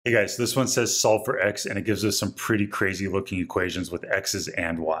Hey guys, this one says solve for x and it gives us some pretty crazy looking equations with x's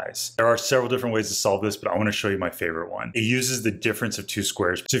and y's. There are several different ways to solve this, but I want to show you my favorite one. It uses the difference of two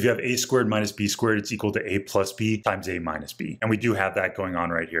squares. So if you have a squared minus b squared, it's equal to a plus b times a minus b. And we do have that going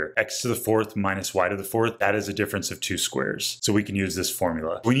on right here. X to the fourth minus y to the fourth, that is a difference of two squares. So we can use this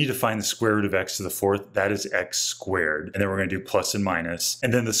formula. We need to find the square root of x to the fourth, that is x squared. And then we're going to do plus and minus.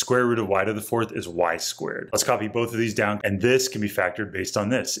 And then the square root of y to the fourth is y squared. Let's copy both of these down, and this can be factored based on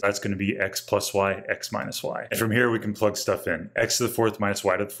this. That's going to be x plus y, x minus y. And from here, we can plug stuff in. X to the fourth minus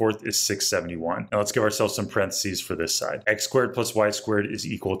y to the fourth is 671. Now let's give ourselves some parentheses for this side. X squared plus y squared is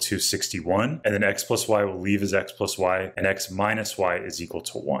equal to 61. And then x plus y will leave as x plus y, and x minus y is equal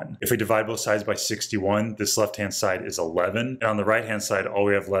to 1. If we divide both sides by 61, this left-hand side is 11. And on the right-hand side, all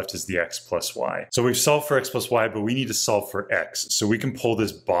we have left is the x plus y. So we've solved for x plus y, but we need to solve for x. So we can pull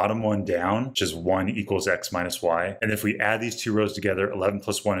this bottom one down, which is 1 equals x minus y. And if we add these two rows together, 11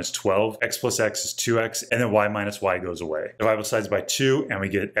 plus 1 is 12. X plus x is 2x, and then y minus y goes away. Divide both sides by 2, and we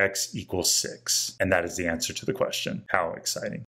get x equals 6. And that is the answer to the question. How exciting.